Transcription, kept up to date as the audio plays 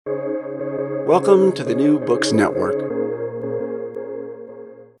Welcome to the New Books Network.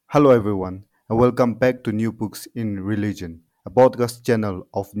 Hello, everyone, and welcome back to New Books in Religion, a podcast channel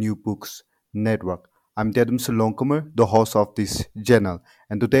of New Books Network. I'm Dedam Salonkamer, the host of this channel,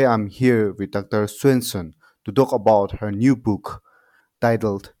 and today I'm here with Dr. Swenson to talk about her new book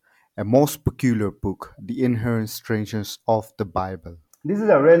titled A Most Peculiar Book, The Inherent Strangeness of the Bible. This is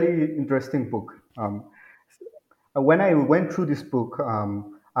a really interesting book. When I went through this book,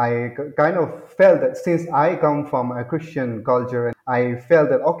 kind of felt that since I come from a Christian culture, and I felt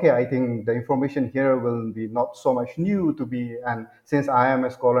that okay, I think the information here will be not so much new to be. And since I am a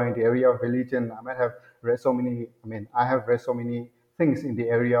scholar in the area of religion, I might have read so many. I mean, I have read so many things in the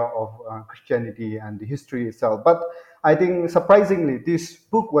area of Christianity and the history itself. But I think surprisingly, this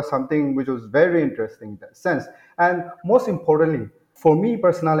book was something which was very interesting in that sense. And most importantly, for me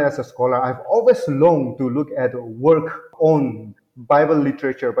personally as a scholar, I've always longed to look at work on Bible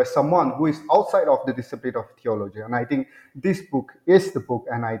literature by someone who is outside of the discipline of theology. And I think this book is the book,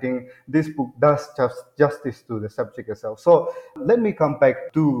 and I think this book does justice to the subject itself. So let me come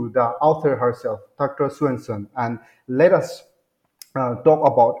back to the author herself, Dr. Swenson, and let us talk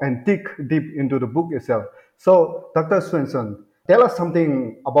about and dig deep into the book itself. So, Dr. Swenson, tell us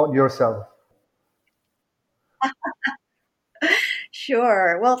something about yourself.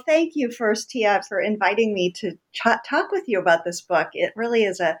 Sure. Well, thank you first, Tia, for inviting me to talk with you about this book. It really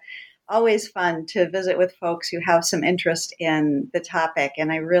is always fun to visit with folks who have some interest in the topic,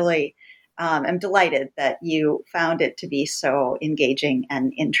 and I really am delighted that you found it to be so engaging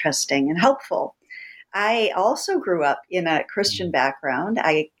and interesting and helpful. I also grew up in a Christian background.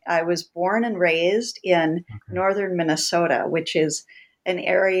 I was born and raised in northern Minnesota, which is an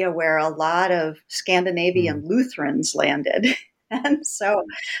area where a lot of Scandinavian Lutherans landed. And so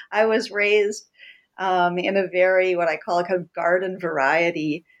I was raised in a very, what I call a kind of garden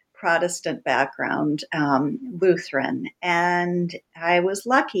variety Protestant background, Lutheran. And I was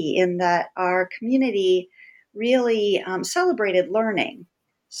lucky in that our community really celebrated learning.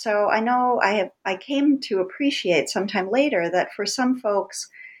 So I know I came to appreciate sometime later that for some folks,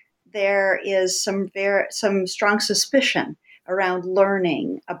 there is some strong suspicion around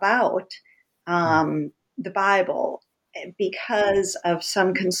learning about the Bible because of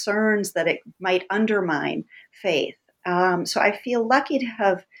some concerns that it might undermine faith. So I feel lucky to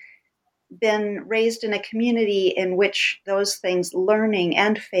have been raised in a community in which those things, learning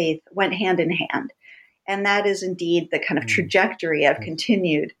and faith, went hand in hand. And that is indeed the kind of trajectory I've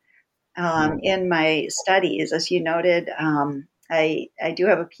continued in my studies. As you noted, I do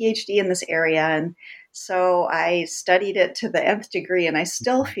have a PhD in this area, and so I studied it to the nth degree, and I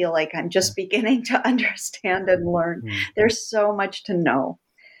still feel like I'm just beginning to understand and learn. There's so much to know.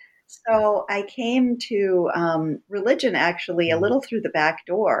 So I came to religion actually a little through the back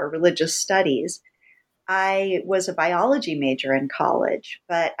door, religious studies. I was a biology major in college,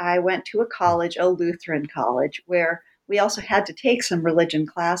 but I went to a college, a Lutheran college, where we also had to take some religion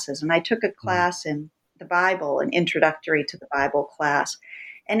classes. And I took a class in the Bible, an introductory to the Bible class.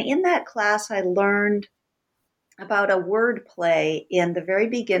 And in that class, I learned about a word play in the very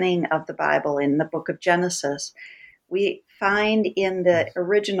beginning of the Bible, in the book of Genesis. We find in the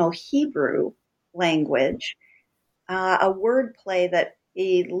original Hebrew language a word play that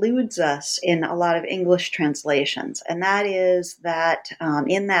eludes us in a lot of English translations. And that is that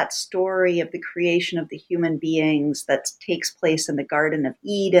in that story of the creation of the human beings that takes place in the Garden of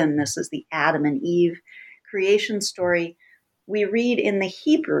Eden, this is the Adam and Eve creation story, we read in the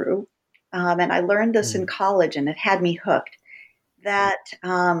Hebrew, and I learned this in college and it had me hooked, that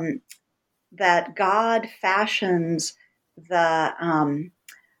that God fashions the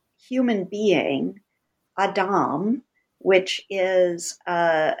human being, Adam, which is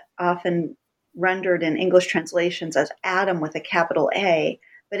often rendered in English translations as Adam with a capital A.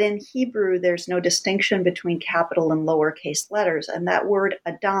 But in Hebrew, there's no distinction between capital and lowercase letters. And that word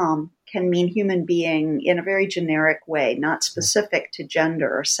Adam can mean human being in a very generic way, not specific to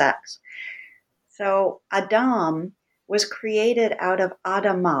gender or sex. So Adam was created out of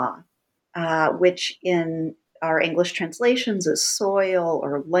Adamah, which in our English translations is soil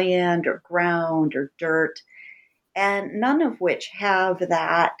or land or ground or dirt, and none of which have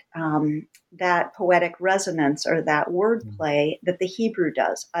that poetic resonance or that wordplay that the Hebrew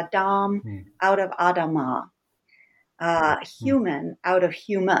does. Adam out of Adamah, human out of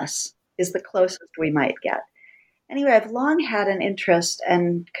humus is the closest we might get. Anyway, I've long had an interest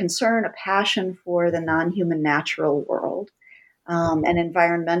and concern, a passion for the non-human natural world, and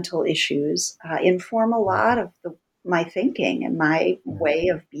environmental issues inform a lot of my thinking and my way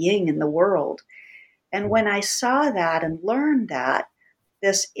of being in the world. And when I saw that and learned that,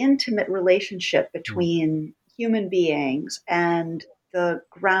 this intimate relationship between human beings and the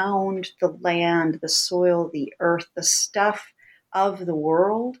ground, the land, the soil, the earth, the stuff of the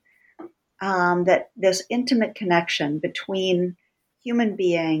world, that this intimate connection between human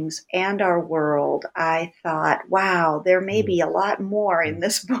beings and our world, I thought, wow, there may be a lot more in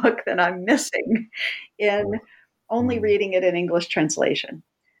this book than I'm missing in only reading it in English translation.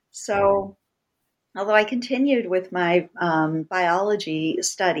 So, although I continued with my biology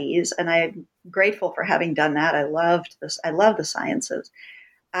studies, and I'm grateful for having done that. I loved this. I love the sciences.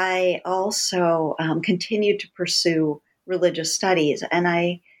 I also continued to pursue religious studies, and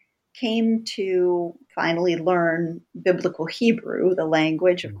I came to finally learn Biblical Hebrew, the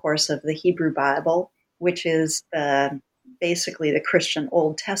language, of course, of the Hebrew Bible, which is basically the Christian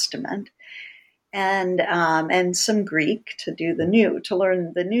Old Testament, and some Greek to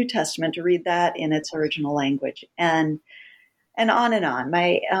learn the New Testament, to read that in its original language, and on and on.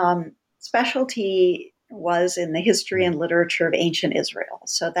 My specialty was in the history and literature of ancient Israel,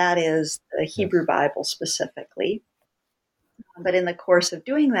 so that is the Hebrew Bible specifically. But in the course of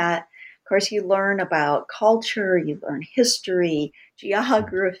doing that, of course, you learn about culture, you learn history,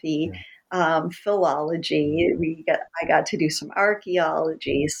 geography, philology. I got to do some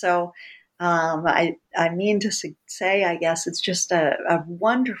archaeology. So I mean to say, I guess it's just a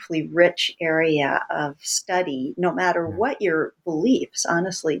wonderfully rich area of study, no matter what your beliefs,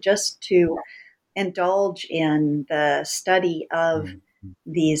 honestly, just to indulge in the study of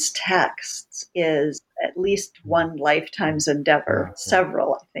these texts is at least one lifetime's endeavor,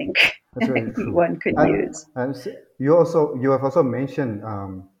 several, I think, That's very true. one could use. And you have also mentioned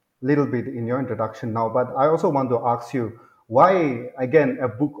little bit in your introduction now, but I also want to ask you, why again a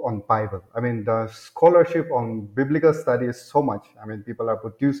book on Bible? I mean, the scholarship on biblical study is so much. I mean, people are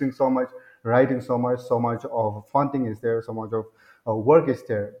producing so much, writing so much of funding is there, so much of work is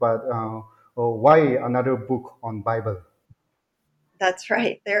there. But why another book on Bible? That's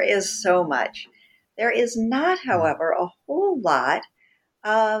right. There is so much. There is not, however, a whole lot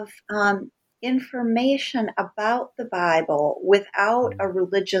of information about the Bible without a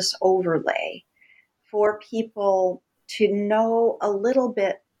religious overlay for people to know a little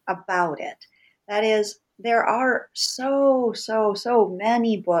bit about it. That is, there are so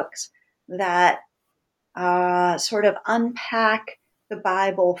many books that sort of unpack the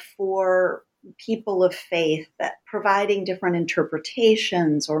Bible for people of faith, that providing different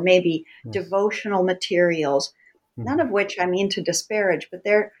interpretations or maybe devotional materials, none of which I mean to disparage, but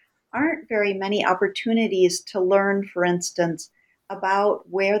there aren't very many opportunities to learn, for instance, about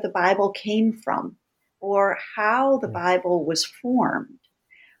where the Bible came from or how the Bible was formed,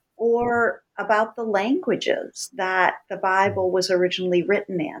 or about the languages that the Bible was originally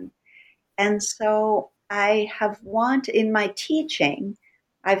written in. And so in my teaching,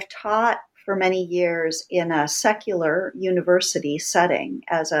 I've taught for many years in a secular university setting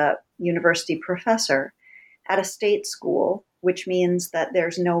as a university professor at a state school, which means that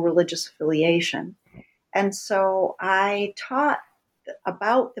there's no religious affiliation. And so I taught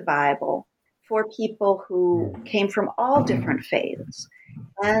about the Bible for people who came from all different faiths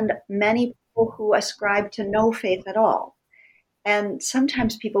and many people who ascribed to no faith at all. And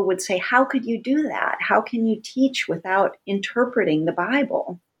sometimes people would say, how could you do that? How can you teach without interpreting the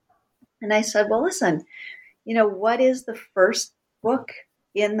Bible? And I said, well, listen, what is the first book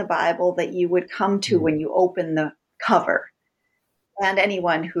in the Bible that you would come to when you open the cover? And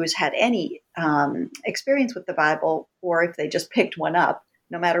anyone who's had any experience with the Bible, or if they just picked one up,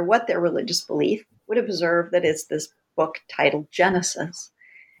 no matter what their religious belief, would observe that it's this book titled Genesis.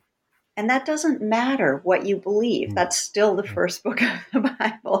 And that doesn't matter what you believe. That's still the first book of the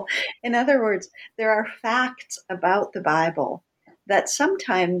Bible. In other words, there are facts about the Bible that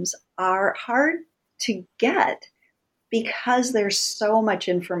sometimes are hard to get because there's so much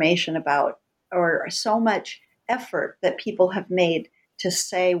information about, or so much effort that people have made to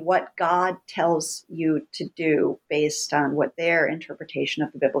say what God tells you to do based on what their interpretation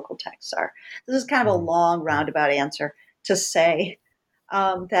of the biblical texts are. This is kind of a long roundabout answer to say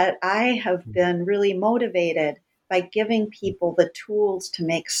that I have been really motivated by giving people the tools to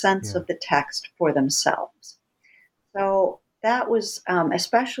make sense of the text for themselves. So that was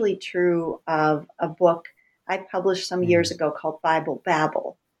especially true of a book I published some years ago called Bible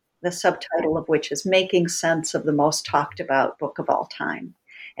Babble, the subtitle of which is Making Sense of the Most Talked About Book of All Time.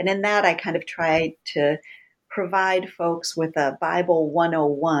 And in that, I kind of tried to provide folks with a Bible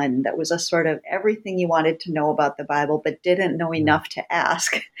 101 that was a sort of everything you wanted to know about the Bible, but didn't know enough to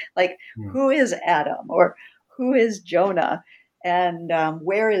ask, like who is Adam, or who is Jonah, and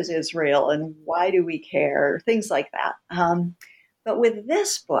where is Israel, and why do we care, things like that. But with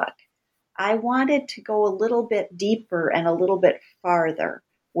this book, I wanted to go a little bit deeper and a little bit farther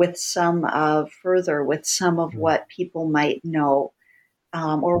with some of what people might know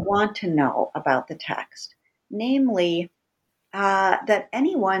or want to know about the text. Namely, that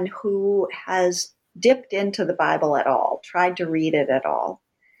anyone who has dipped into the Bible at all, tried to read it at all,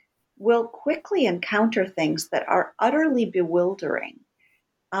 will quickly encounter things that are utterly bewildering.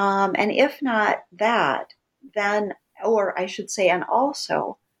 And if not that, then, or I should say, and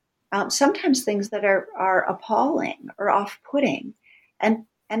also sometimes things that are appalling or off-putting, and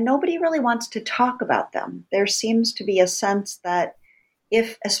nobody really wants to talk about them. There seems to be a sense that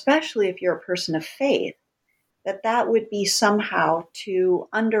especially if you're a person of faith, that would be somehow to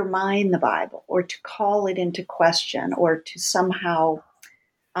undermine the Bible or to call it into question or to somehow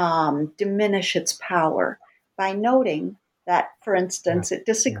diminish its power by noting that, for instance, it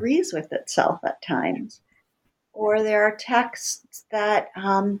disagrees with itself at times. Or there are texts that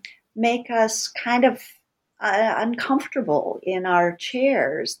make us kind of uncomfortable in our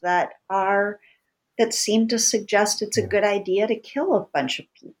chairs that seem to suggest it's a good idea to kill a bunch of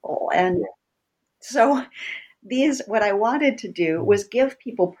people. And so what I wanted to do was give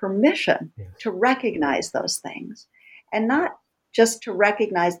people permission to recognize those things, and not just to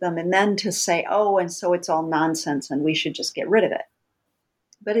recognize them and then to say, oh, and so it's all nonsense and we should just get rid of it.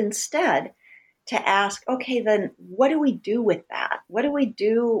 But instead to ask, okay, then what do we do with that? What do we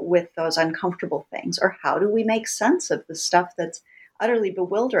do with those uncomfortable things? Or how do we make sense of the stuff that's utterly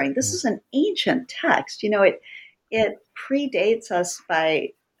bewildering? This is an ancient text. It predates us by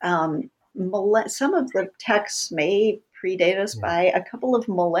some of the texts may predate us by a couple of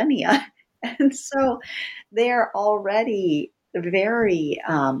millennia. And so they're already very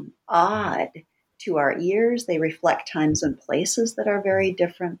odd to our ears. They reflect times and places that are very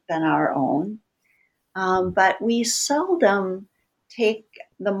different than our own. But we seldom take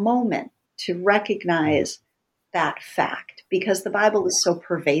the moment to recognize that fact because the Bible is so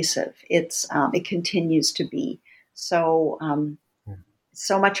pervasive. It continues to be so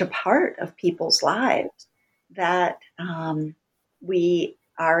much a part of people's lives that we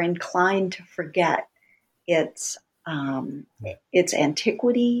are inclined to forget its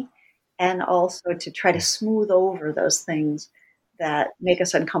antiquity, and also to try to smooth over those things that make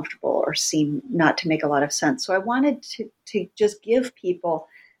us uncomfortable or seem not to make a lot of sense. So I wanted to just give people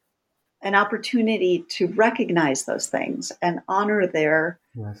an opportunity to recognize those things and honor their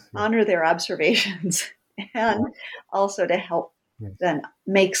observations, and also to help then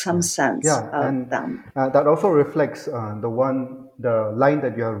make some sense of them. That also reflects the line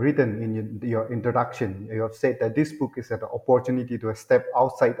that you have written in your introduction. You have said that this book is an opportunity to step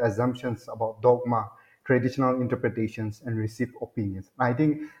outside assumptions about dogma, traditional interpretations, and received opinions. I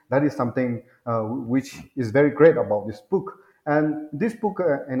think that is something which is very great about this book. And this book,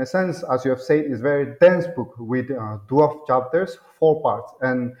 in a sense, as you have said, is a very dense book with 12 chapters, 4 parts.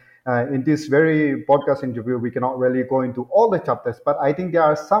 And in this very podcast interview, we cannot really go into all the chapters, but I think there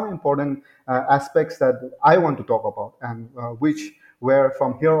are some important aspects that I want to talk about, and where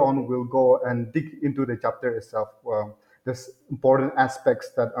from here on we'll go and dig into the chapter itself. There's important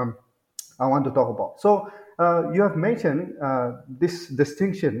aspects that I want to talk about. So you have mentioned this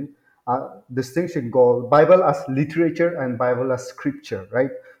distinction called Bible as literature and Bible as scripture,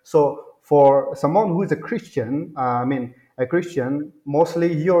 right? So for someone who is a Christian, a Christian,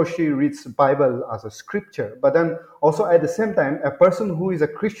 mostly he or she reads Bible as a scripture. But then also at the same time, a person who is a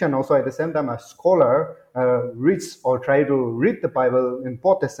Christian, also at the same time a scholar, reads or try to read the Bible in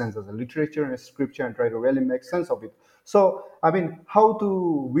both the sense as a literature and a scripture and try to really make sense of it. So, how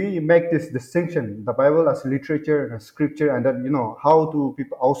do we make this distinction, the Bible as literature and scripture, and then, how do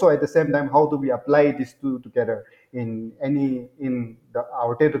people also at the same time, how do we apply these two together in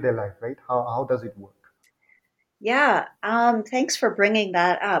our day-to-day life, right? How does it work? Yeah, thanks for bringing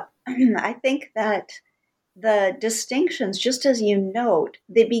that up. I think that the distinctions, just as you note,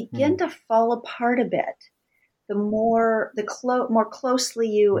 they begin to fall apart a bit the more closely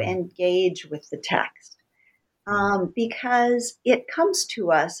you engage with the text, because it comes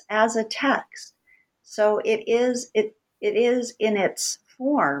to us as a text. So it is in its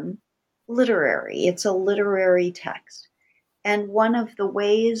form literary. It's a literary text, and one of the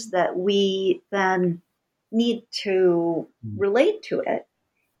ways that we then need to relate to it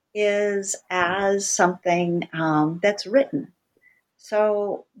is as something that's written.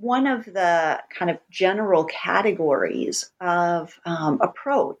 So one of the kind of general categories of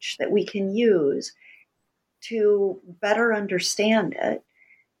approach that we can use to better understand it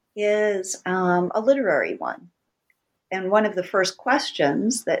is a literary one. And one of the first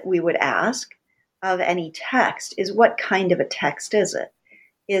questions that we would ask of any text is what kind of a text is it?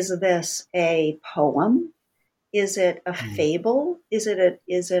 Is this a poem? Is it a fable? Is it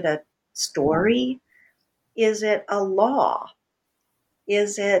a story? Is it a law?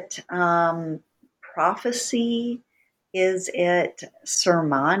 Is it prophecy? Is it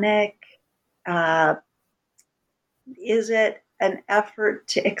sermonic? Is it an effort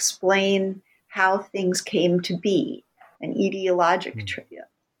to explain how things came to be, an ideologic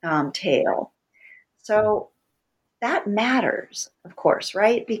tale? So that matters, of course,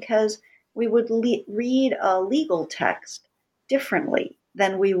 right? Because we would read a legal text differently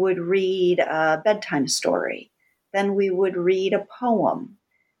than we would read a bedtime story, than we would read a poem,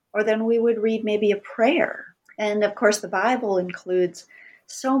 or than we would read maybe a prayer. And of course, the Bible includes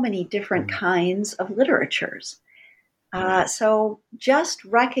so many different kinds of literatures. So just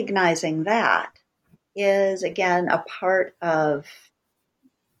recognizing that is, again, a part of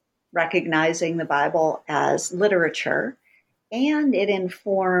recognizing the Bible as literature. And it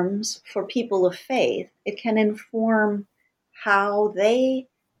informs, for people of faith, it can inform how they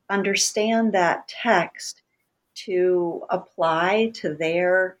understand that text to apply to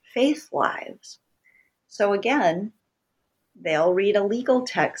their faith lives. So again, they'll read a legal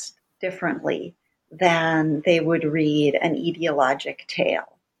text differently than they would read an ideologic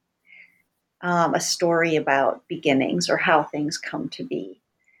tale, a story about beginnings or how things come to be.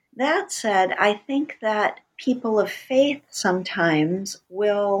 That said, I think that people of faith sometimes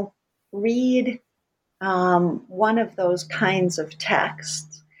will read one of those kinds of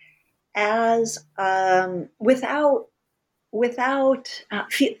texts as without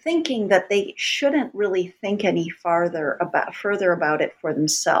thinking that they shouldn't really think any further about it for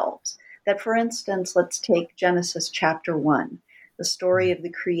themselves. That, for instance, let's take Genesis chapter 1, the story of the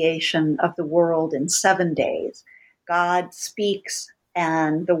creation of the world in 7 days. God speaks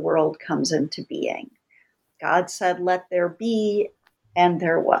and the world comes into being. God said, "Let there be," and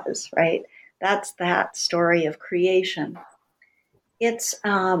there was, right? That's that story of creation. It's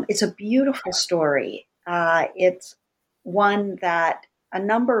a beautiful story. It's one that a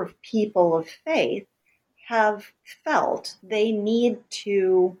number of people of faith have felt they need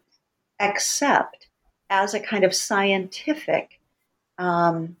to accept as a kind of scientific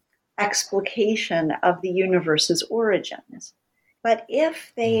explication of the universe's origins. But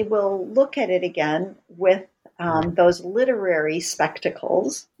if they will look at it again with those literary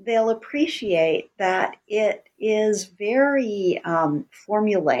spectacles, they'll appreciate that it is very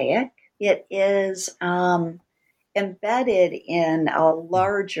formulaic. It is embedded in a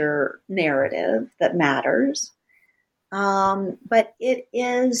larger narrative that matters. But it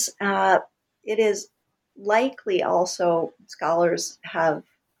is likely also, scholars have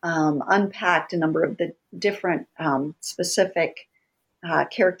unpacked a number of the different specific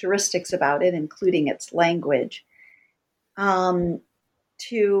characteristics about it, including its language,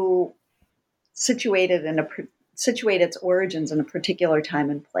 to situate its origins in a particular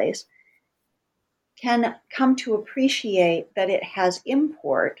time and place, can come to appreciate that it has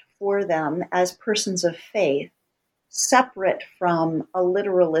import for them as persons of faith, separate from a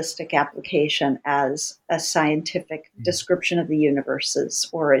literalistic application as a scientific description of the universe's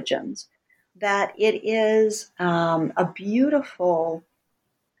origins. That it is a beautiful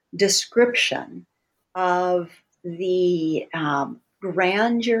description of the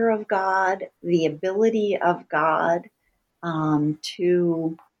grandeur of God, the ability of God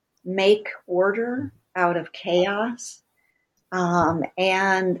to make order out of chaos,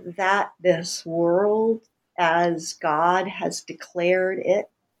 and that this world, as God has declared it,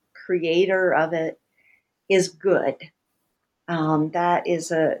 creator of it, is good. That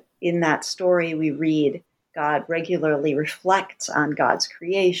is in that story we read, God regularly reflects on God's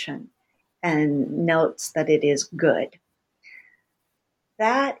creation and notes that it is good.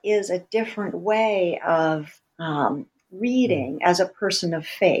 That is a different way of reading as a person of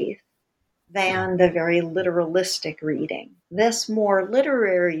faith than the very literalistic reading. This more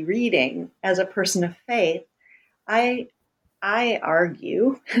literary reading as a person of faith, I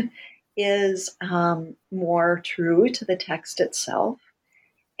argue, is more true to the text itself,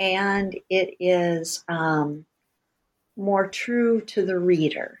 and it is more true to the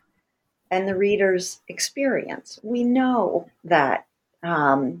reader and the reader's experience. We know that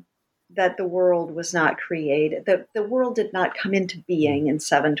that the world was not created, the world did not come into being in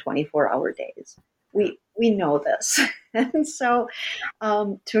 7 24-hour days. We know this. And so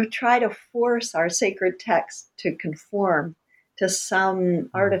to try to force our sacred text to conform to some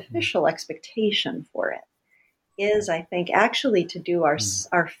artificial expectation for it is, I think, actually to do our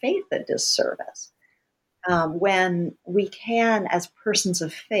faith a disservice. When we can, as persons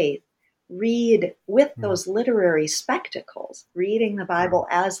of faith, read with those literary spectacles, reading the Bible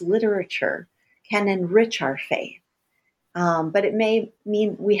as literature can enrich our faith. But it may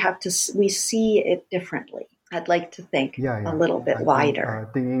mean we see it differently. I'd like to think a little bit wider,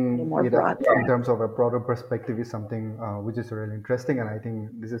 a little more broadly. In terms of a broader perspective is something which is really interesting, and I think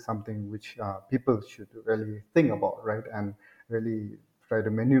this is something which people should really think about, right? And really try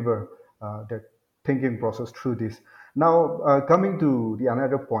to maneuver their thinking process through this. Now, coming to the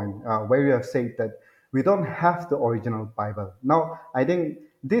another point where you have said that we don't have the original Bible. Now, I think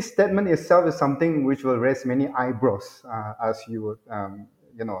this statement itself is something which will raise many eyebrows, as you would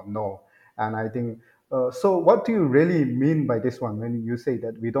know. And I think so. What do you really mean by this one when you say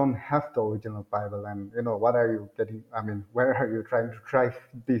that we don't have the original Bible? And what are you getting? I mean, where are you trying to drive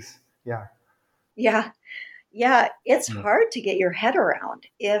this? Yeah. Yeah. It's hard to get your head around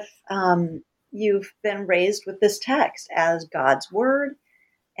if you've been raised with this text as God's word,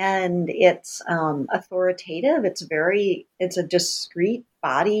 and it's authoritative. It's a discrete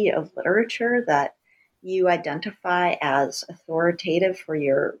body of literature that you identify as authoritative for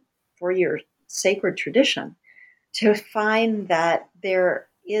your sacred tradition. To find that there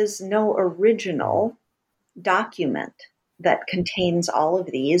is no original document that contains all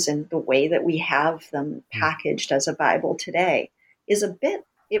of these in the way that we have them packaged as a Bible today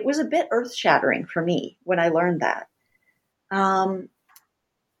it was a bit earth-shattering for me when I learned that.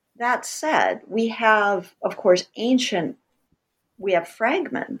 That said, we have, of course, we have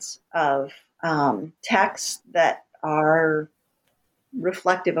fragments of texts that are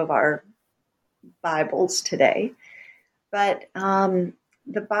reflective of our Bibles today. But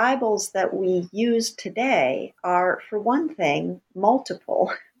the Bibles that we use today are, for one thing,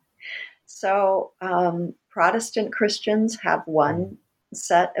 multiple. So Protestant Christians have one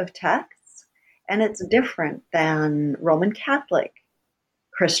set of texts, and it's different than Roman Catholic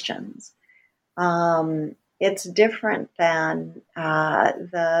Christians. It's different than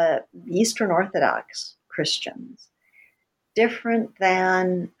the Eastern Orthodox Christians, different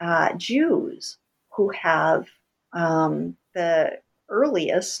than Jews who have the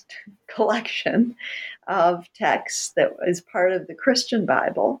earliest collection of texts that is part of the Christian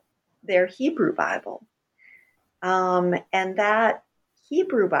Bible, their Hebrew Bible. And that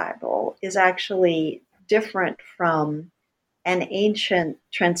Hebrew Bible is actually different from an ancient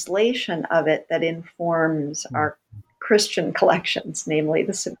translation of it that informs our Christian collections, namely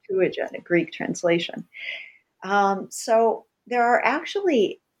the Septuagint, a Greek translation. So there are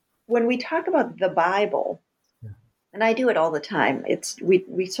actually, when we talk about the Bible, and I do it all the time,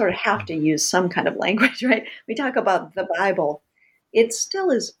 we sort of have to use some kind of language, right? We talk about the Bible. It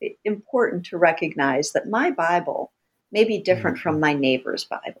still is important to recognize that my Bible may be different from my neighbor's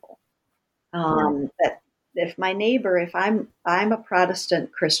Bible. That if I'm a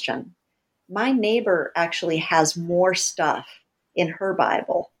Protestant Christian, my neighbor actually has more stuff in her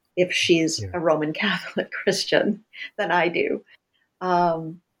Bible if she's a Roman Catholic Christian than I do.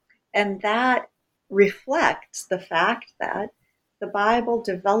 And that reflects the fact that the Bible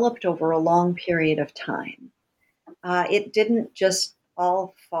developed over a long period of time. It didn't just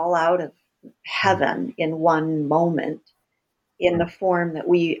all fall out of heaven in one moment in the form that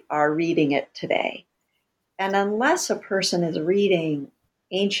we are reading it today. And unless a person is reading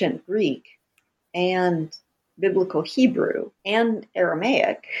ancient Greek and biblical Hebrew and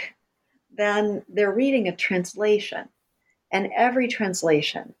Aramaic, then they're reading a translation. And every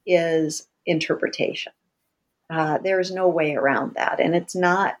translation is interpretation. There's no way around that. And it's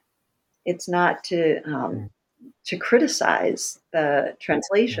not to criticize the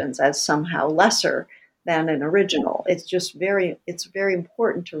translations as somehow lesser than an original. It's very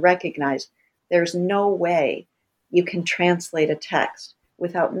important to recognize there's no way you can translate a text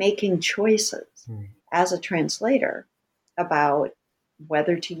without making choices as a translator about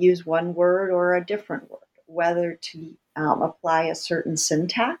whether to use one word or a different word, whether to apply a certain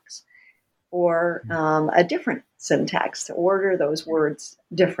syntax or a different syntax, to order those words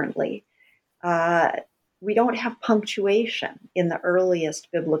differently. We don't have punctuation in the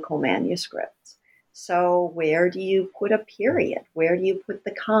earliest biblical manuscripts. So where do you put a period? Where do you put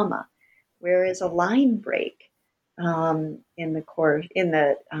the comma? Where is a line break in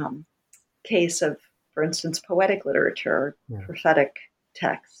the case of, for instance, poetic literature or prophetic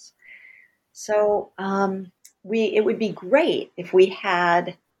texts? So it would be great if we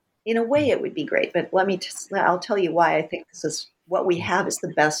had, in a way it would be great, but I'll tell you why I think what we have is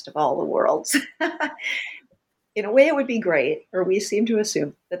the best of all the worlds. In a way it would be great, or we seem to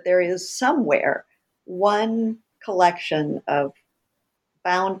assume that there is somewhere one collection of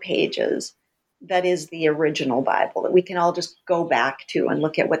bound pages that is the original Bible, that we can all just go back to and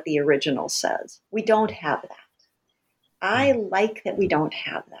look at what the original says. We don't have that. I like that we don't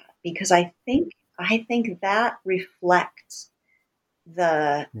have that, because I think that reflects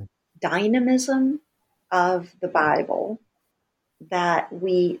the dynamism of the Bible that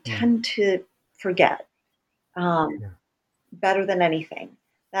we tend to forget better than anything.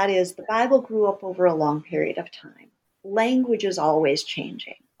 That is, the Bible grew up over a long period of time. Language is always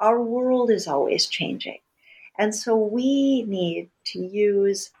changing. Our world is always changing. And so we need to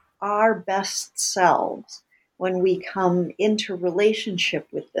use our best selves when we come into relationship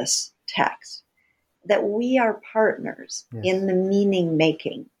with this text, that we are partners in the meaning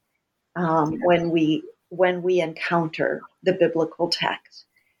making when we encounter the biblical text.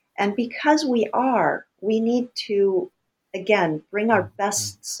 And because we need to, again, bring our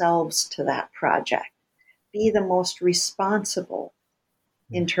best selves to that project, be the most responsible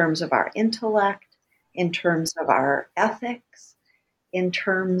in terms of our intellect, in terms of our ethics, in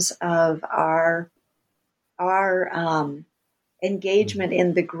terms of our engagement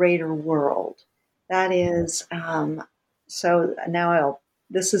in the greater world. That is, so now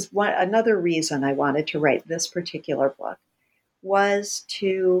this is another reason I wanted to write this particular book, was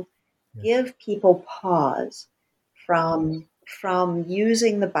to give people pause from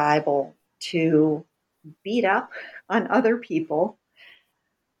using the Bible to beat up on other people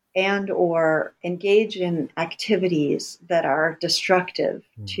and or engage in activities that are destructive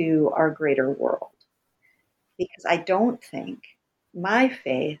to our greater world. Because I don't think my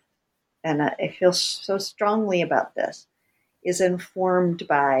faith, and I feel so strongly about this, is informed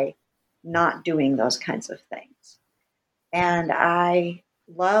by not doing those kinds of things. And I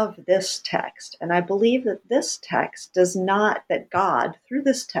love this text, and I believe that this text that God, through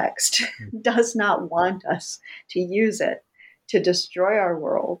this text, does not want us to use it to destroy our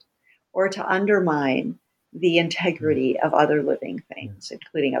world or to undermine the integrity of other living things,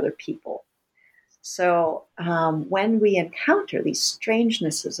 including other people. So when we encounter these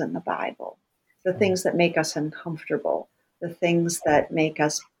strangenesses in the Bible, the things that make us uncomfortable, the things that make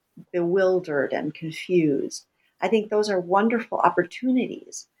us bewildered and confused, I think those are wonderful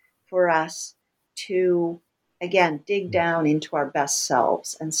opportunities for us to, again, dig down into our best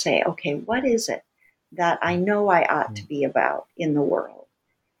selves and say, okay, what is it that I know I ought to be about in the world?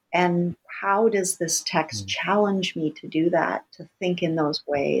 And how does this text challenge me to do that, to think in those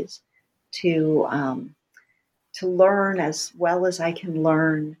ways, to learn as well as I can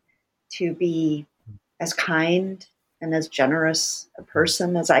learn, to be as kind and as generous a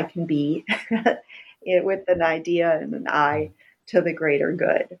person as I can be, with an idea and an eye to the greater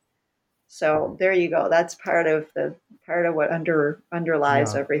good. So there you go. That's part of what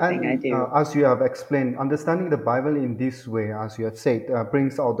underlies everything I do. As you have explained, understanding the Bible in this way, as you have said,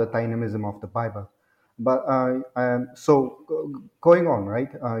 brings out the dynamism of the Bible. But going on,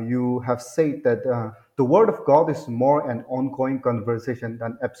 right? You have said that the Word of God is more an ongoing conversation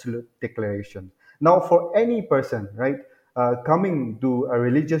than absolute declaration. Now, for any person, right, coming to a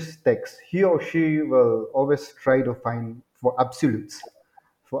religious text, he or she will always try to find absolutes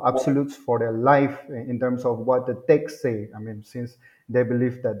for their life in terms of what the text say. I mean, since they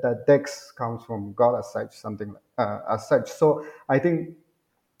believe that that text comes from God as such, something as such. So I think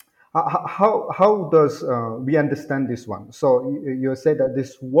how does we understand this one? So you say that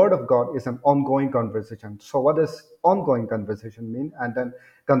this word of God is an ongoing conversation. So what does ongoing conversation mean? And then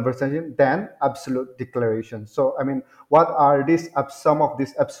conversation, then absolute declaration. So I mean, what are some of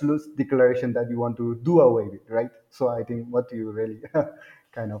these absolute declaration that you want to do away with, right? So I think what do you really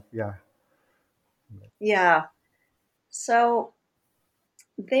kind of Yeah. So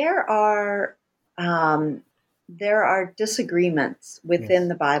there are disagreements within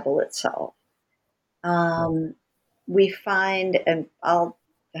the Bible itself. We find, and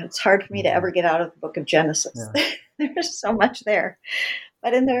it's hard for me to ever get out of the book of Genesis. There's so much there.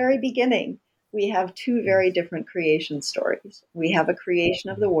 But in the very beginning, we have two very different creation stories. We have a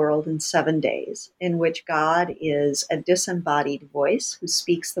creation of the world in 7 days, in which God is a disembodied voice who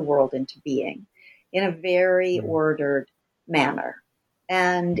speaks the world into being in a very ordered manner.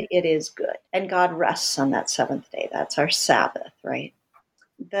 And it is good. And God rests on that seventh day. That's our Sabbath, right?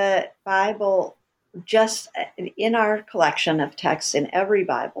 The Bible, just in our collection of texts, in every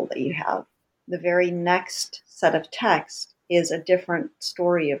Bible that you have, the very next set of texts is a different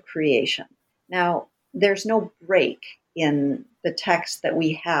story of creation. Now, there's no break in the text that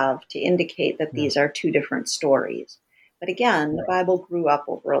we have to indicate that these are two different stories. But again, the Bible grew up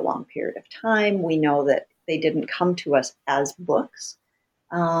over a long period of time. We know that they didn't come to us as books,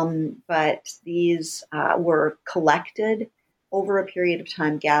 but these were collected over a period of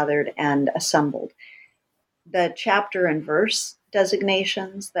time gathered and assembled. The chapter and verse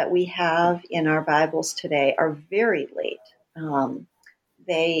designations that we have in our Bibles today are very late.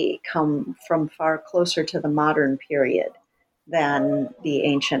 They come from far closer to the modern period than the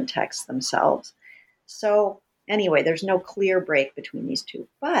ancient texts themselves. So anyway, there's no clear break between these two,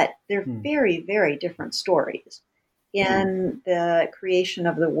 but they're very, very different stories. In the creation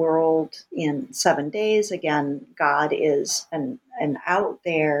of the world in 7 days, again, God is an out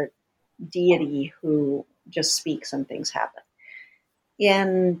there deity who just speaks and things happen.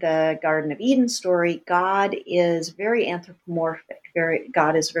 In the Garden of Eden story, God is very anthropomorphic.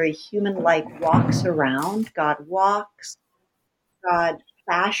 God is very human-like, walks around. God walks. God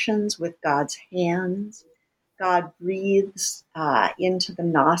fashions with God's hands. God breathes into the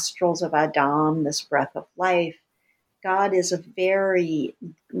nostrils of Adam this breath of life. God is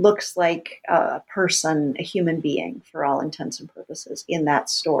looks like a person, a human being for all intents and purposes in that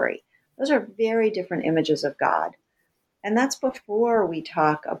story. Those are very different images of God. And that's before we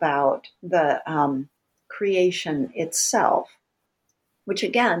talk about the creation itself, which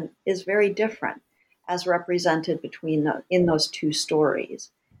again is very different as represented in those two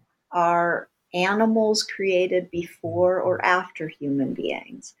stories. Are animals created before or after human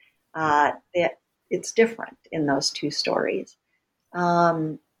beings? It's different in those two stories.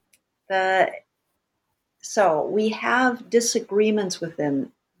 So we have disagreements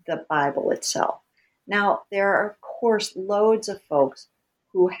within the Bible itself. Now, there are, of course, loads of folks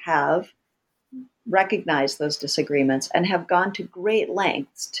who have recognized those disagreements and have gone to great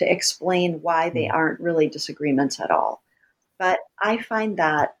lengths to explain why they aren't really disagreements at all. But I find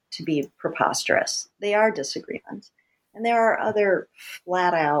that to be preposterous. They are disagreements. And there are other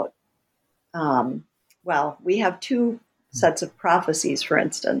flat out, we have two sets of prophecies, for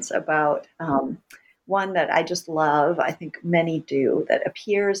instance, about one that I just love, I think many do, that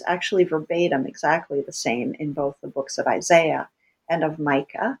appears actually verbatim exactly the same in both the books of Isaiah and of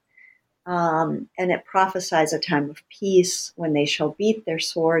Micah. And it prophesies a time of peace when they shall beat their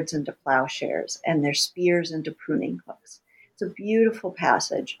swords into plowshares and their spears into pruning hooks. It's a beautiful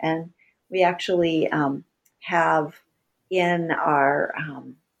passage. And we actually have in our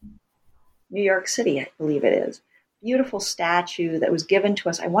New York City, I believe it is, beautiful statue that was given to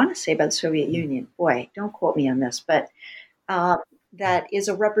us, I want to say by the Soviet Union. Boy, don't quote me on this, but that is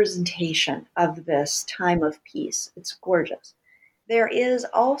a representation of this time of peace. It's gorgeous. There is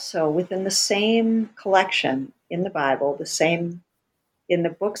also within the same collection in the Bible, in the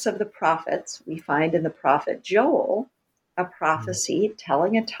books of the prophets, we find in the prophet Joel a prophecy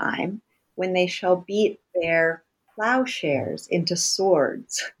telling a time when they shall beat their plowshares into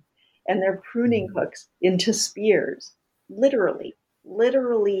swords and their pruning hooks into spears. Literally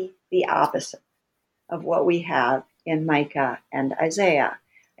the opposite of what we have in Micah and Isaiah.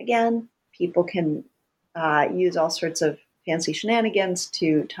 Again, people can use all sorts of fancy shenanigans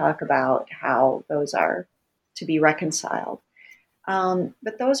to talk about how those are to be reconciled.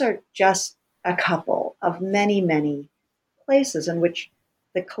 But those are just a couple of many, many places in which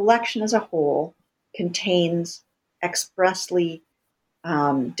the collection as a whole contains expressly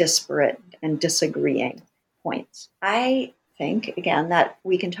disparate and disagreeing points. I think, again, that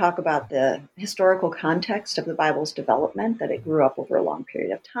we can talk about the historical context of the Bible's development, that it grew up over a long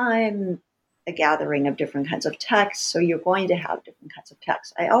period of time, a gathering of different kinds of texts, so you're going to have different kinds of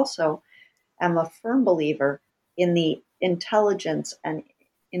texts. I also am a firm believer in the intelligence and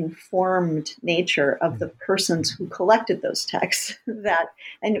informed nature of the persons who collected those texts.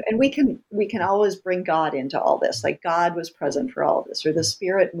 And we can always bring God into all this, like God was present for all of this, or the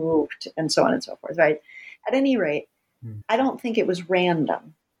Spirit moved, and so on and so forth, right? At any rate, I don't think it was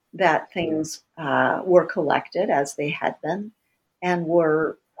random that things were collected as they had been and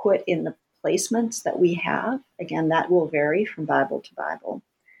were put in the placements that we have. Again, that will vary from Bible to Bible.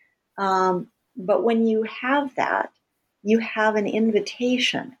 But when you have that, you have an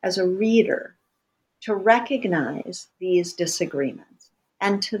invitation as a reader to recognize these disagreements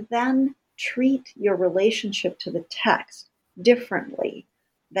and to then treat your relationship to the text differently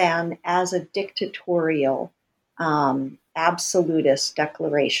than as a dictatorial, absolutist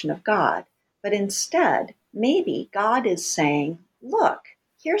declaration of God. But instead, maybe God is saying, look,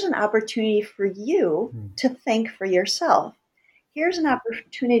 here's an opportunity for you to think for yourself. Here's an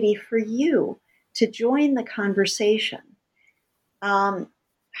opportunity for you to join the conversation.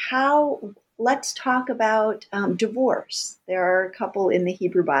 Let's talk about divorce. There are a couple in the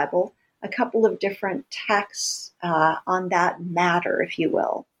Hebrew Bible, a couple of different texts on that matter, if you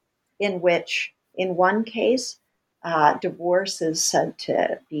will, in which, in one case, divorce is said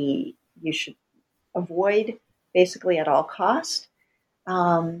to be, you should avoid basically at all cost,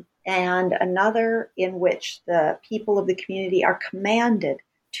 and another in which the people of the community are commanded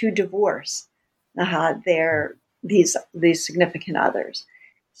to divorce these significant others.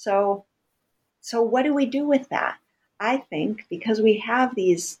 So what do we do with that? I think because we have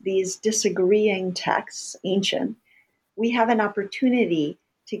these disagreeing texts, ancient, we have an opportunity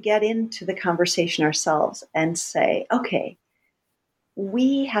to get into the conversation ourselves and say, okay,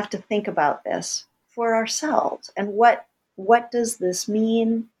 we have to think about this for ourselves. And what does this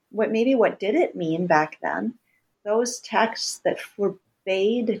mean? What did it mean back then? Those texts that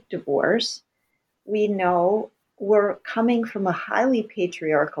forbade divorce, we know, were coming from a highly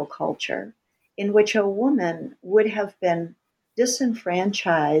patriarchal culture in which a woman would have been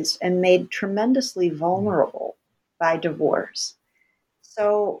disenfranchised and made tremendously vulnerable by divorce.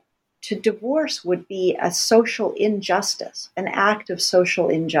 So to divorce would be a social injustice, an act of social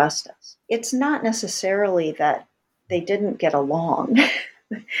injustice. It's not necessarily that they didn't get along.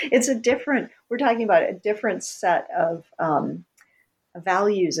 We're talking about a different set of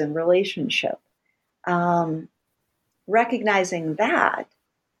values and relationship. Recognizing that,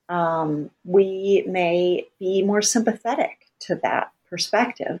 we may be more sympathetic to that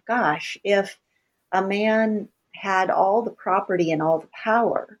perspective. Gosh, if a man had all the property and all the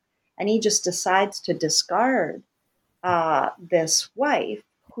power, and he just decides to discard this wife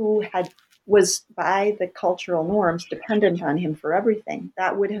who was by the cultural norms dependent on him for everything,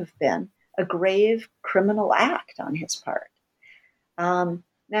 that would have been a grave criminal act on his part.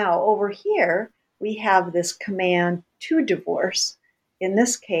 Now, over here, we have this command to divorce. In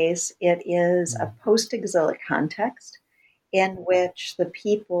this case, it is a post-exilic context in which the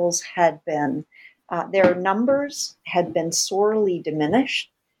peoples had been, their numbers had been sorely diminished,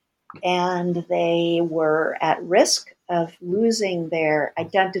 and they were at risk of losing their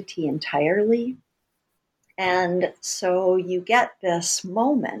identity entirely. And so you get this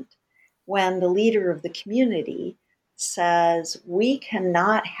moment when the leader of the community says, we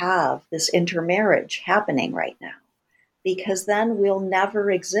cannot have this intermarriage happening right now, because then we'll never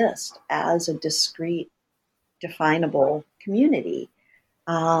exist as a discrete, definable community.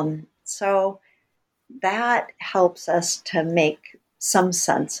 So that helps us to make some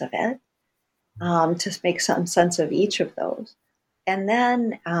sense of it, to make some sense of each of those. And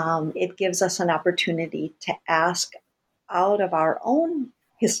then it gives us an opportunity to ask out of our own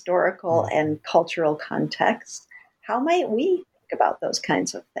historical and cultural context, how might we think about those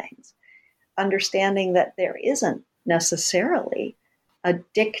kinds of things? Understanding that there isn't necessarily a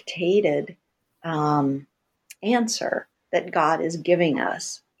dictated answer that God is giving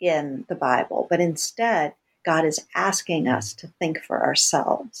us in the Bible, but instead God is asking us to think for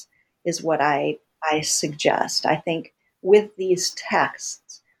ourselves, is what I suggest. I think with these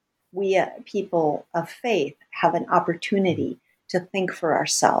texts, we people of faith have an opportunity to think for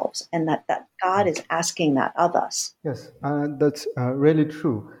ourselves, and that God is asking that of us. Yes, that's really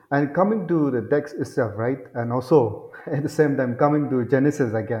true. And coming to the text itself, right? And also at the same time, coming to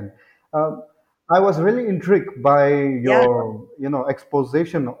Genesis again, um, I was really intrigued by Yeah. your,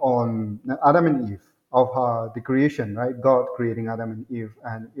 exposition on Adam and Eve of the creation, right? God creating Adam and Eve,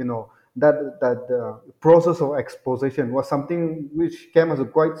 and that process of exposition was something which came as a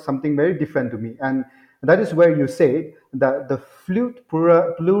quite something very different to me, and that is where you say that the fluid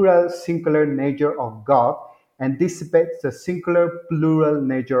plural singular nature of God anticipates the singular plural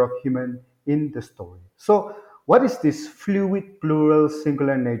nature of human in the story. So, what is this fluid plural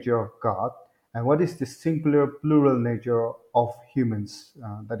singular nature of God, and what is the singular plural nature of humans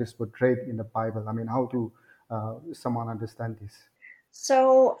that is portrayed in the Bible? I mean, how to someone understand this?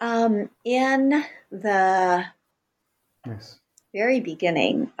 So in the Yes. very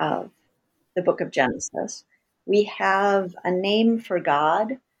beginning of the book of Genesis, we have a name for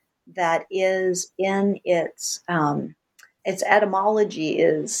God that is in its etymology,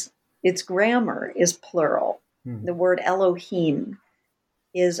 its grammar is plural. The word Elohim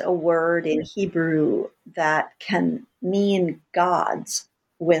is a word in Hebrew that can mean gods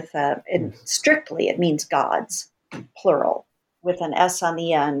and strictly it means gods, plural, with an S on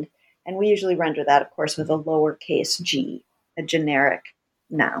the end. And we usually render that, of course, with a lowercase g, a generic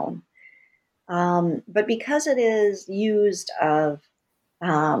noun. But because it is used of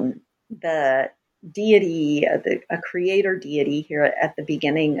the deity, a creator deity here at the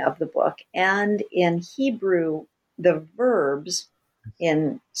beginning of the book, and in Hebrew, the verbs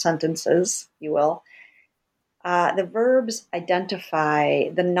in sentences, if you will, the verbs identify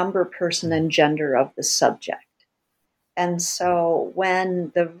the number, person, and gender of the subject. And so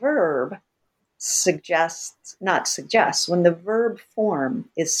when the verb when the verb form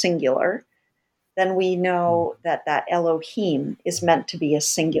is singular, then we know that Elohim is meant to be a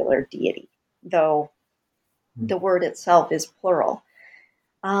singular deity, though the word itself is plural.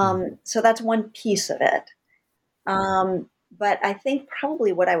 So that's one piece of it. But I think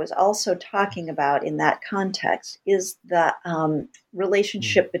probably what I was also talking about in that context is the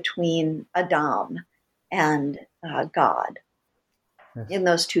relationship between Adam and God in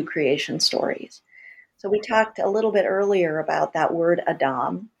those two creation stories. So we talked a little bit earlier about that word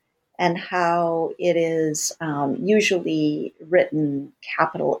Adam and how it is usually written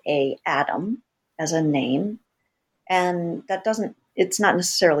capital A, Adam, as a name. And it's not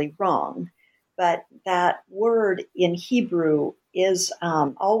necessarily wrong, but that word in Hebrew is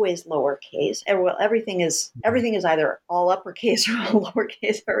always lowercase. Well, everything is either all uppercase or all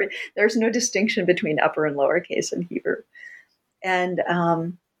lowercase. There's no distinction between upper and lowercase in Hebrew. And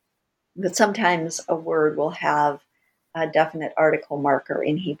but sometimes a word will have a definite article marker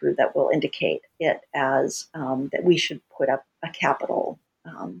in Hebrew that will indicate it as that we should put up a capital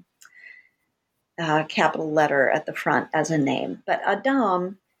letter at the front as a name. But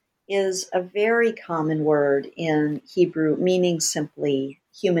Adam is a very common word in Hebrew, meaning simply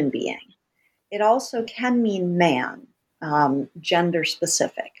human being. It also can mean man, gender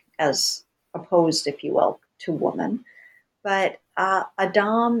specific, as opposed, if you will, to woman. But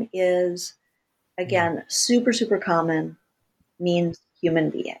Adam is, again, super, super common, means human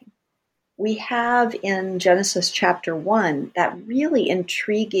being. We have in Genesis chapter 1 that really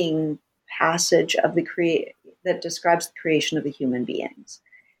intriguing passage of that describes the creation of the human beings,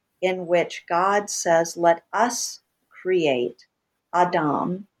 in which God says, "Let us create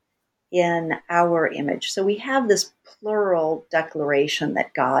Adam in our image." So we have this plural declaration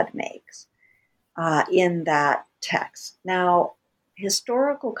that God makes in that text. Now,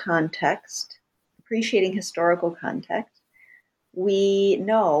 appreciating historical context, we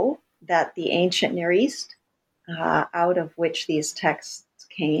know that the ancient Near East, out of which these texts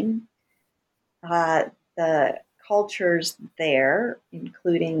came, the cultures there,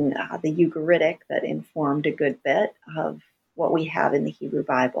 including the Ugaritic that informed a good bit of what we have in the Hebrew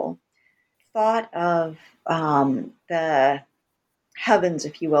Bible, thought of the heavens,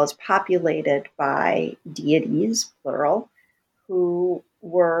 if you will, as populated by deities, plural, who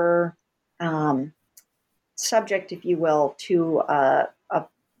were subject, if you will, to a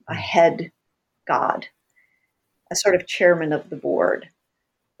head god, a sort of chairman of the board.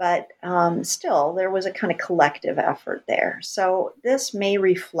 But still, there was a kind of collective effort there. So this may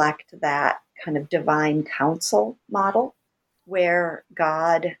reflect that kind of divine council model, where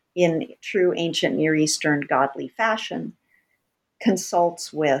God, in true ancient Near Eastern godly fashion,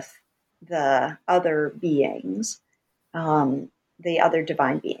 consults with the other beings, the other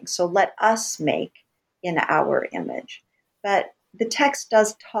divine beings. So let us make in our image. But the text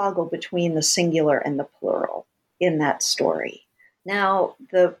does toggle between the singular and the plural in that story. Now,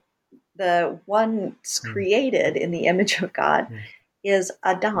 the one created in the image of God is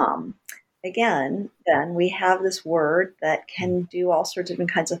Adam. Again, then we have this word that can do all sorts of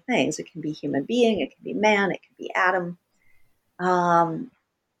different kinds of things. It can be human being, it can be man, it can be Adam.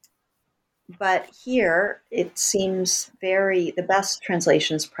 But here it seems the best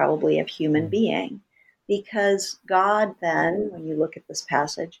translation is probably of human being, because God then, when you look at this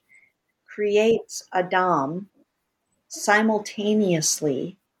passage, creates Adam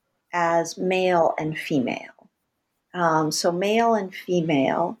simultaneously as male and female. So male and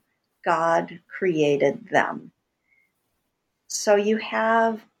female, God created them. So you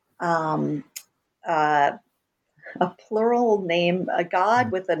have a plural name, a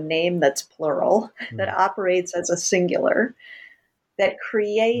God with a name that's plural, that operates as a singular, that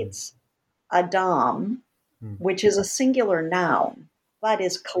creates Adam, which is a singular noun, but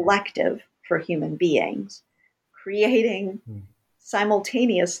is collective for human beings, creating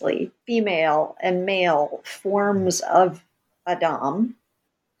simultaneously female and male forms of Adam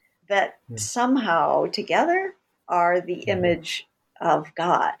that somehow together are the image of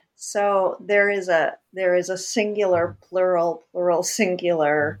God. So there is a singular, plural,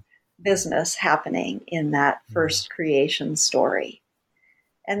 singular business happening in that first creation story.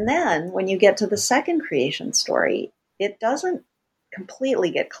 And then when you get to the second creation story, it doesn't completely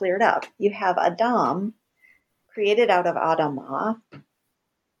get cleared up. You have Adam created out of Adamah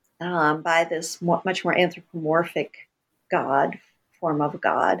by this much more anthropomorphic form of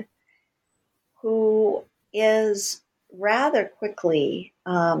God, who is rather quickly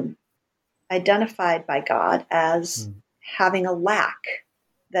identified by God as having a lack,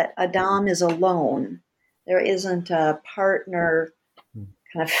 that Adam is alone. There isn't a partner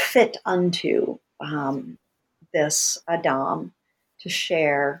kind of fit unto this Adam to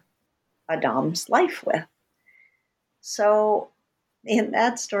share Adam's life with. So in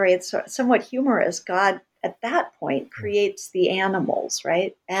that story, it's somewhat humorous. God, at that point, creates the animals,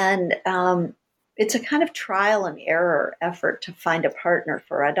 right? And it's a kind of trial and error effort to find a partner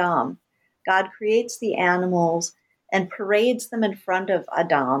for Adam. God creates the animals and parades them in front of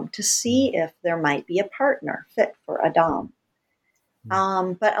Adam to see if there might be a partner fit for Adam.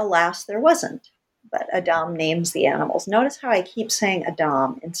 But alas, there wasn't. But Adam names the animals. Notice how I keep saying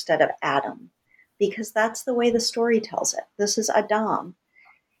Adam instead of Adam, because that's the way the story tells it. This is Adam.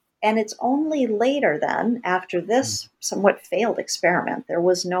 And it's only later then, after this somewhat failed experiment, there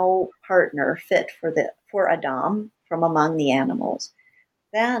was no partner fit for Adam from among the animals.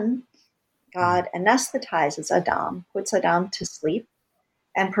 Then God anesthetizes Adam, puts Adam to sleep,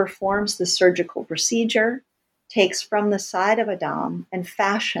 and performs the surgical procedure, takes from the side of Adam and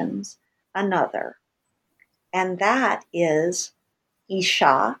fashions another. And that is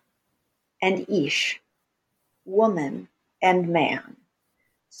Isha and Ish, woman and man.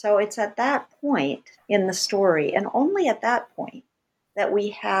 So it's at that point in the story, and only at that point, that we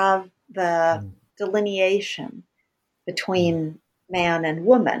have the delineation between man and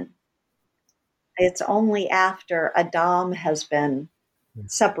woman. It's only after Adam has been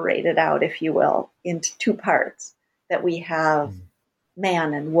separated out, if you will, into two parts that we have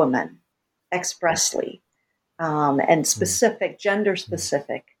man and woman expressly and specific,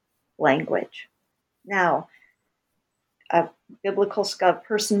 gender-specific language. Now, a biblical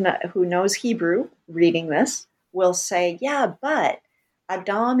person who knows Hebrew reading this will say, yeah, but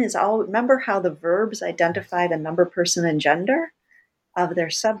Adam is all, remember how the verbs identify the number, person, and gender of their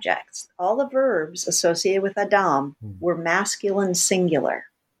subjects? All the verbs associated with Adam were masculine singular.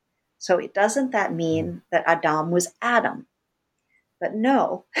 So doesn't that mean that Adam was Adam? But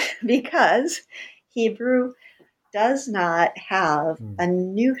no, because Hebrew does not have a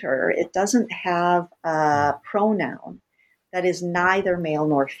neuter. It doesn't have a pronoun that is neither male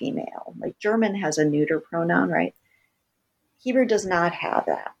nor female. Like German has a neuter pronoun, right? Hebrew does not have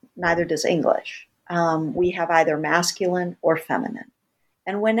that. Neither does English. We have either masculine or feminine.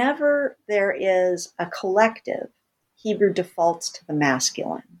 And whenever there is a collective, Hebrew defaults to the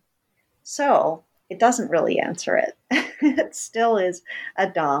masculine. So it doesn't really answer it. It still is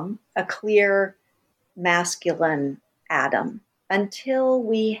Adam, a clear masculine Adam, until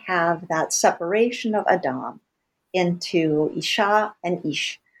we have that separation of Adam into Isha and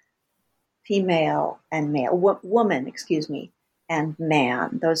Ish, female and male, woman, and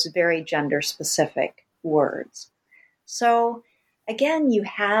man, those very gender-specific words. So again, you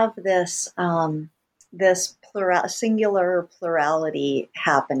have this singular plurality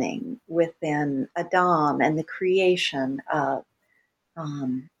happening within Adam and the creation of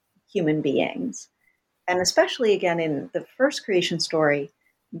human beings. And especially, again, in the first creation story,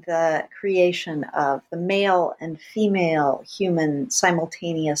 the creation of the male and female human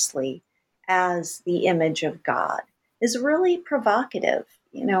simultaneously as the image of God is really provocative.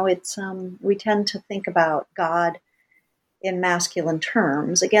 You know, it's we tend to think about God in masculine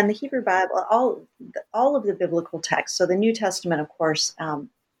terms. Again, the Hebrew Bible, all of the biblical texts. So the New Testament, of course,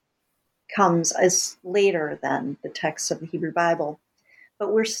 comes as later than the texts of the Hebrew Bible,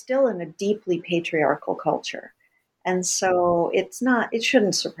 but we're still in a deeply patriarchal culture. And so it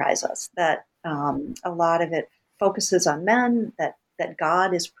shouldn't surprise us that a lot of it focuses on men, that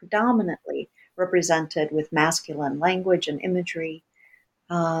God is predominantly represented with masculine language and imagery.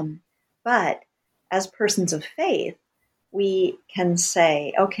 But as persons of faith, we can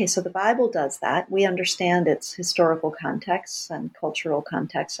say, okay, so the Bible does that. We understand its historical context and cultural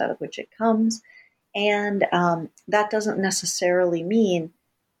context out of which it comes. And that doesn't necessarily mean,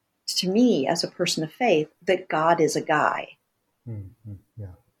 to me, as a person of faith, that God is a guy.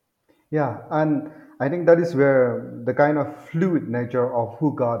 Yeah, and I think that is where the kind of fluid nature of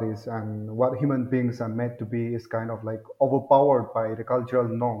who God is and what human beings are meant to be is kind of like overpowered by the cultural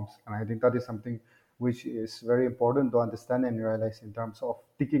norms. And I think that is something which is very important to understand and realize in terms of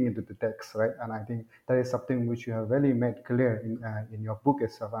digging into the text, right? And I think that is something which you have really made clear in your book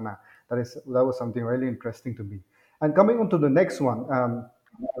itself, and that was something really interesting to me. And coming on to the next one,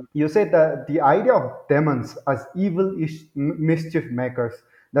 you said that the idea of demons as evil-ish mischief makers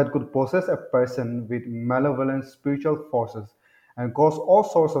that could possess a person with malevolent spiritual forces and cause all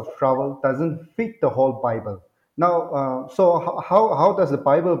sorts of trouble doesn't fit the whole Bible. Now, how does the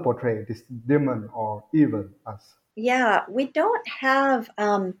Bible portray this demon or evil as? Yeah, we don't have.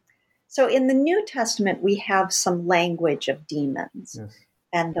 So in the New Testament, we have some language of demons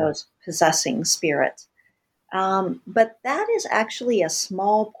and those possessing spirits. But that is actually a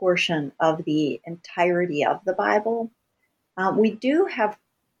small portion of the entirety of the Bible. We do have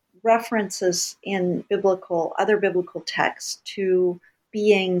references in other biblical texts to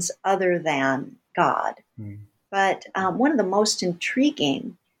beings other than God. But one of the most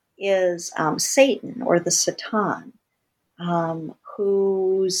intriguing is Satan, or the Satan,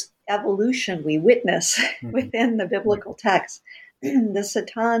 whose evolution we witness within the biblical text. The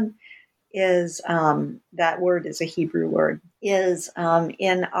Satan is, that word is a Hebrew word, is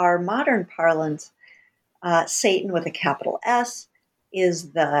in our modern parlance, Satan with a capital S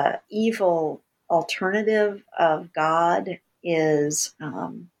is the evil alternative of God, is,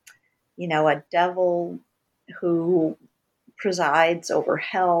 a devil who presides over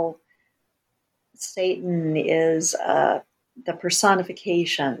hell. Satan is the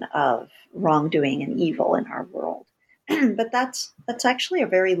personification of wrongdoing and evil in our world. But that's actually a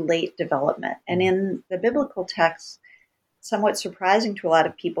very late development. And in the biblical text, somewhat surprising to a lot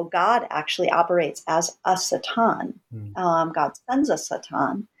of people, God actually operates as a Satan. God sends a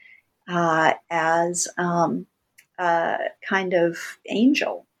Satan as a kind of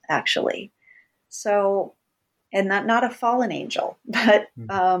angel, actually. So, and not a fallen angel, but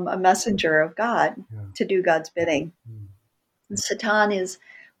a messenger of God to do God's bidding. Satan is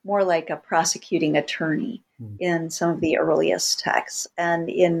more like a prosecuting attorney in some of the earliest texts. And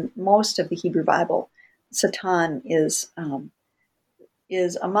in most of the Hebrew Bible, Satan is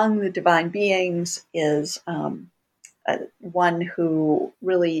among the divine beings, is one who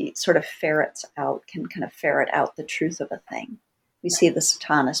really sort of can kind of ferret out the truth of a thing. We see the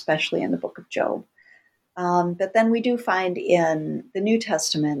Satan, especially in the book of Job. But then we do find in the New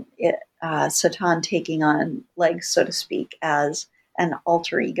Testament Satan taking on legs, so to speak, as an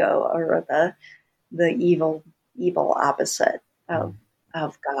alter ego, or the evil opposite of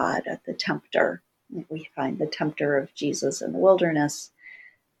God, the tempter. We find the tempter of Jesus in the wilderness.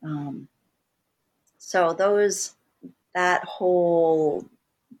 So that whole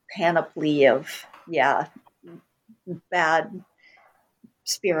panoply of bad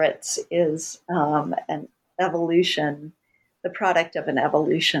spirits is an evolution, the product of an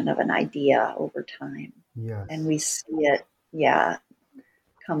evolution of an idea over time. Yes. And we see it,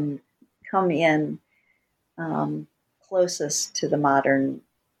 come in closest to the modern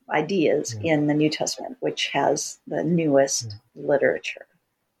ideas in the New Testament, which has the newest literature.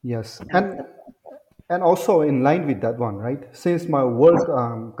 Yes, and also in line with that one, right? Since my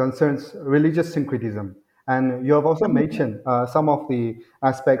work concerns religious syncretism, and you have also mentioned some of the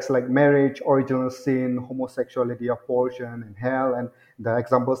aspects like marriage, original sin, homosexuality, abortion, and hell, and the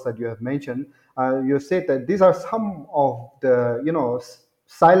examples that you have mentioned. You said that these are some of the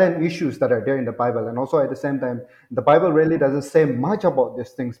silent issues that are there in the Bible, and also at the same time, the Bible really doesn't say much about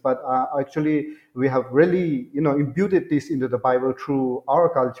these things, but actually we have really imputed this into the Bible through our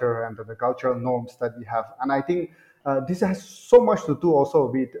culture and the cultural norms that we have. And I think this has so much to do also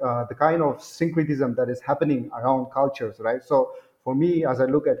with the kind of syncretism that is happening around cultures, right? So for me, as I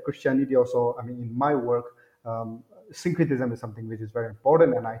look at Christianity also, I mean, in my work, syncretism is something which is very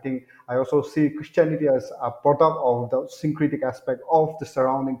important, and I think I also see Christianity as a product of the syncretic aspect of the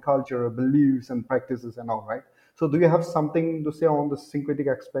surrounding culture, beliefs, and practices, and all, right? So, do you have something to say on the syncretic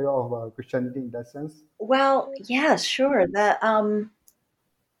aspect of Christianity in that sense? Well, yeah, sure. The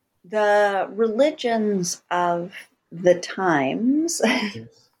religions of the times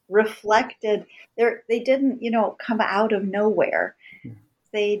reflected they didn't come out of nowhere.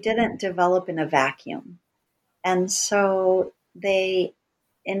 They didn't develop in a vacuum. And so they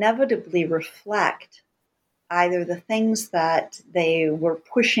inevitably reflect either the things that they were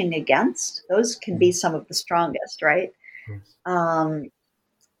pushing against, those can be some of the strongest, right?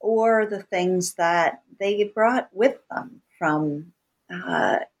 Or the things that they brought with them from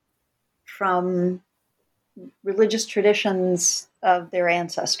religious traditions of their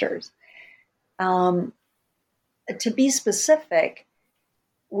ancestors. To be specific,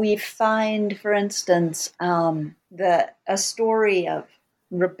 we find, for instance, a story of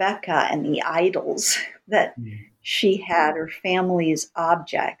Rebecca and the idols that she had, her family's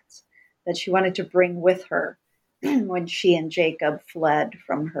objects that she wanted to bring with her when she and Jacob fled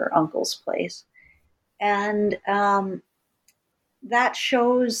from her uncle's place. And that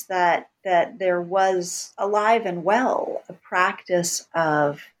shows that there was alive and well a practice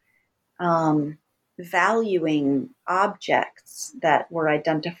of valuing objects that were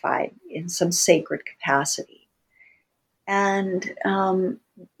identified in some sacred capacity. And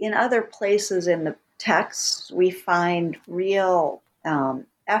in other places in the texts, we find real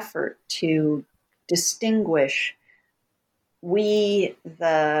effort to distinguish we,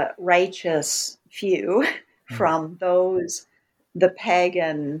 the righteous few, from those, the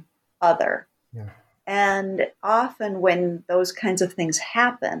pagan other. And often when those kinds of things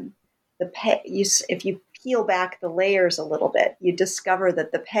happen, if you peel back the layers a little bit, you discover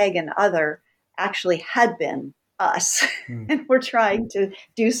that the pagan other actually had been us, and we're trying to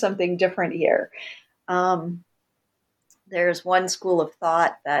do something different here. There's one school of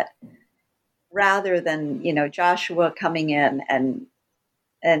thought that rather than Joshua coming in and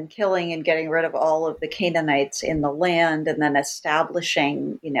killing and getting rid of all of the Canaanites in the land and then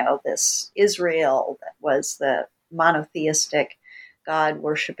establishing, this Israel that was the monotheistic,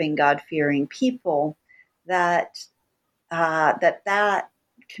 God-worshiping, God-fearing people, that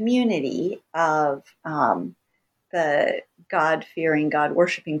community of the God-fearing,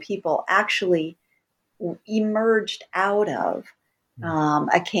 God-worshiping people actually emerged out of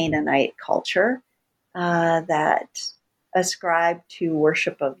a Canaanite culture that ascribed to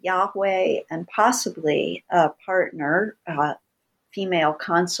worship of Yahweh and possibly a partner, female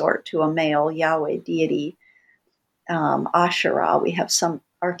consort to a male Yahweh deity, Asherah. We have some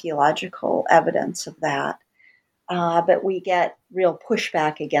archaeological evidence of that. But we get real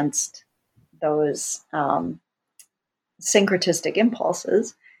pushback against those syncretistic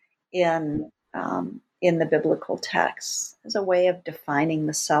impulses in the biblical texts as a way of defining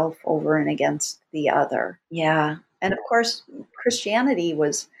the self over and against the other. Yeah. And of course, Christianity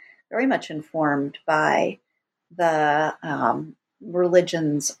was very much informed by the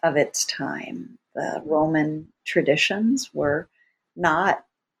religions of its time. The Roman traditions were not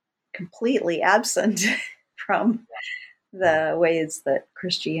completely absent from the ways that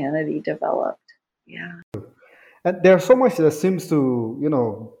Christianity developed. Yeah. And there's so much that seems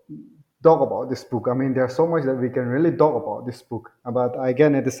to, talk about this book. I mean, there's so much that we can really talk about this book. But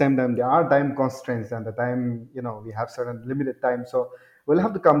again, at the same time, there are time constraints and the time, we have certain limited time. So we'll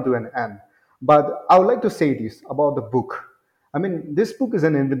have to come to an end. But I would like to say this about the book. I mean, this book is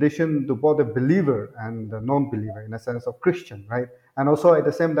an invitation to both the believer and the non-believer in a sense of Christian, right? And also at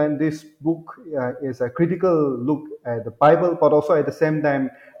the same time, this book is a critical look at the Bible, but also at the same time,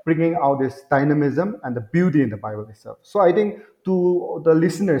 bringing out this dynamism and the beauty in the Bible itself. So I think to the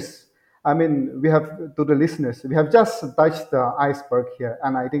listeners, we have just touched the iceberg here.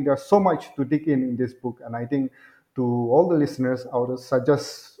 And I think there's so much to dig in this book. And I think to all the listeners, I would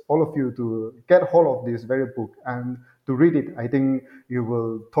suggest all of you to get hold of this very book and to read it. I think you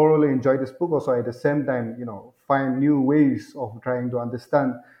will thoroughly enjoy this book. Also, at the same time, find new ways of trying to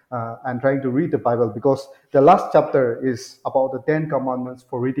understand and trying to read the Bible, because the last chapter is about the 10 commandments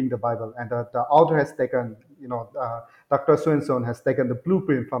for reading the Bible, and the author has taken, Dr. Swenson has taken the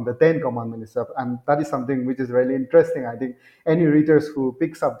blueprint from the 10 commandments itself, and that is something which is really interesting. I think any readers who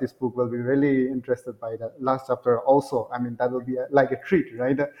picks up this book will be really interested by the last chapter also. I mean, that will be like a treat,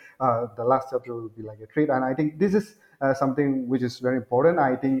 right? The last chapter will be like a treat, and I think this is something which is very important.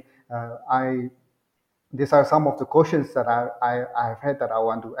 I think these are some of the questions that I've had that I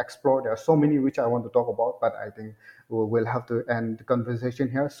want to explore. There are so many which I want to talk about, but I think we'll have to end the conversation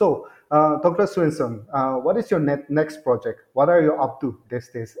here. So, Dr. Swenson, what is your next project? What are you up to these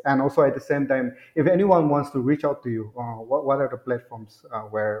days? And also at the same time, if anyone wants to reach out to you, what are the platforms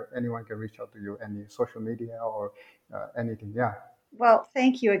where anyone can reach out to you? Any social media or anything? Yeah. Well,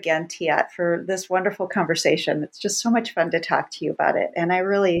 thank you again, Tiat, for this wonderful conversation. It's just so much fun to talk to you about it. And I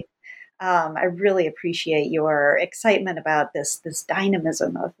really appreciate your excitement about this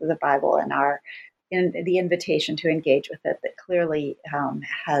dynamism of the Bible and the invitation to engage with it that clearly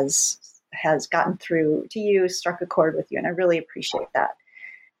has gotten through to you, struck a chord with you, and I really appreciate that.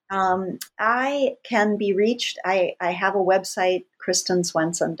 I can be reached. I have a website,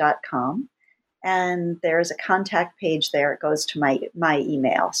 kristinswenson.com, and there's a contact page there. It goes to my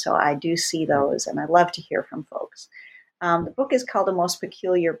email, so I do see those, and I love to hear from folks. The book is called A Most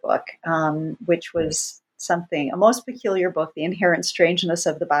Peculiar Book, which was a most peculiar book, The Inherent Strangeness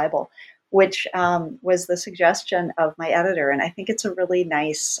of the Bible, which was the suggestion of my editor. And I think it's a really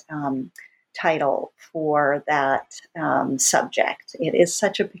nice title for that subject. It is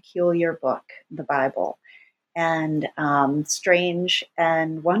such a peculiar book, the Bible, and strange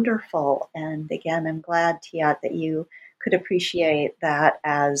and wonderful. And again, I'm glad, Tiat, that you could appreciate that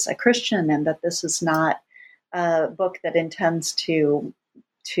as a Christian, and that this is not a book that intends to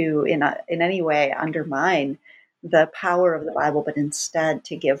in any way undermine the power of the Bible, but instead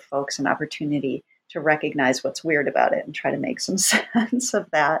to give folks an opportunity to recognize what's weird about it and try to make some sense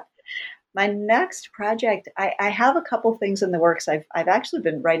of that. My next project, I have a couple things in the works. I've actually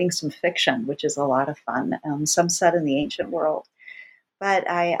been writing some fiction, which is a lot of fun, some set in the ancient world. But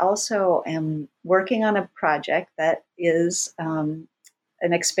I also am working on a project that is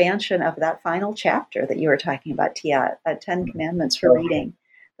an expansion of that final chapter that you were talking about, Tia, 10 Commandments for Reading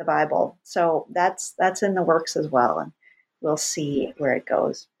the Bible. So that's in the works as well, and we'll see where it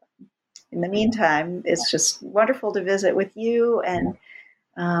goes. In the meantime, it's just wonderful to visit with you, and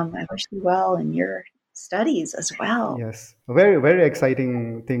I wish you well in your studies as well. Yes, very, very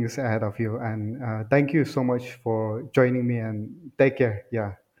exciting things ahead of you. And thank you so much for joining me and take care.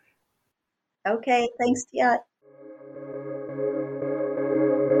 Yeah. Okay, thanks, Tia.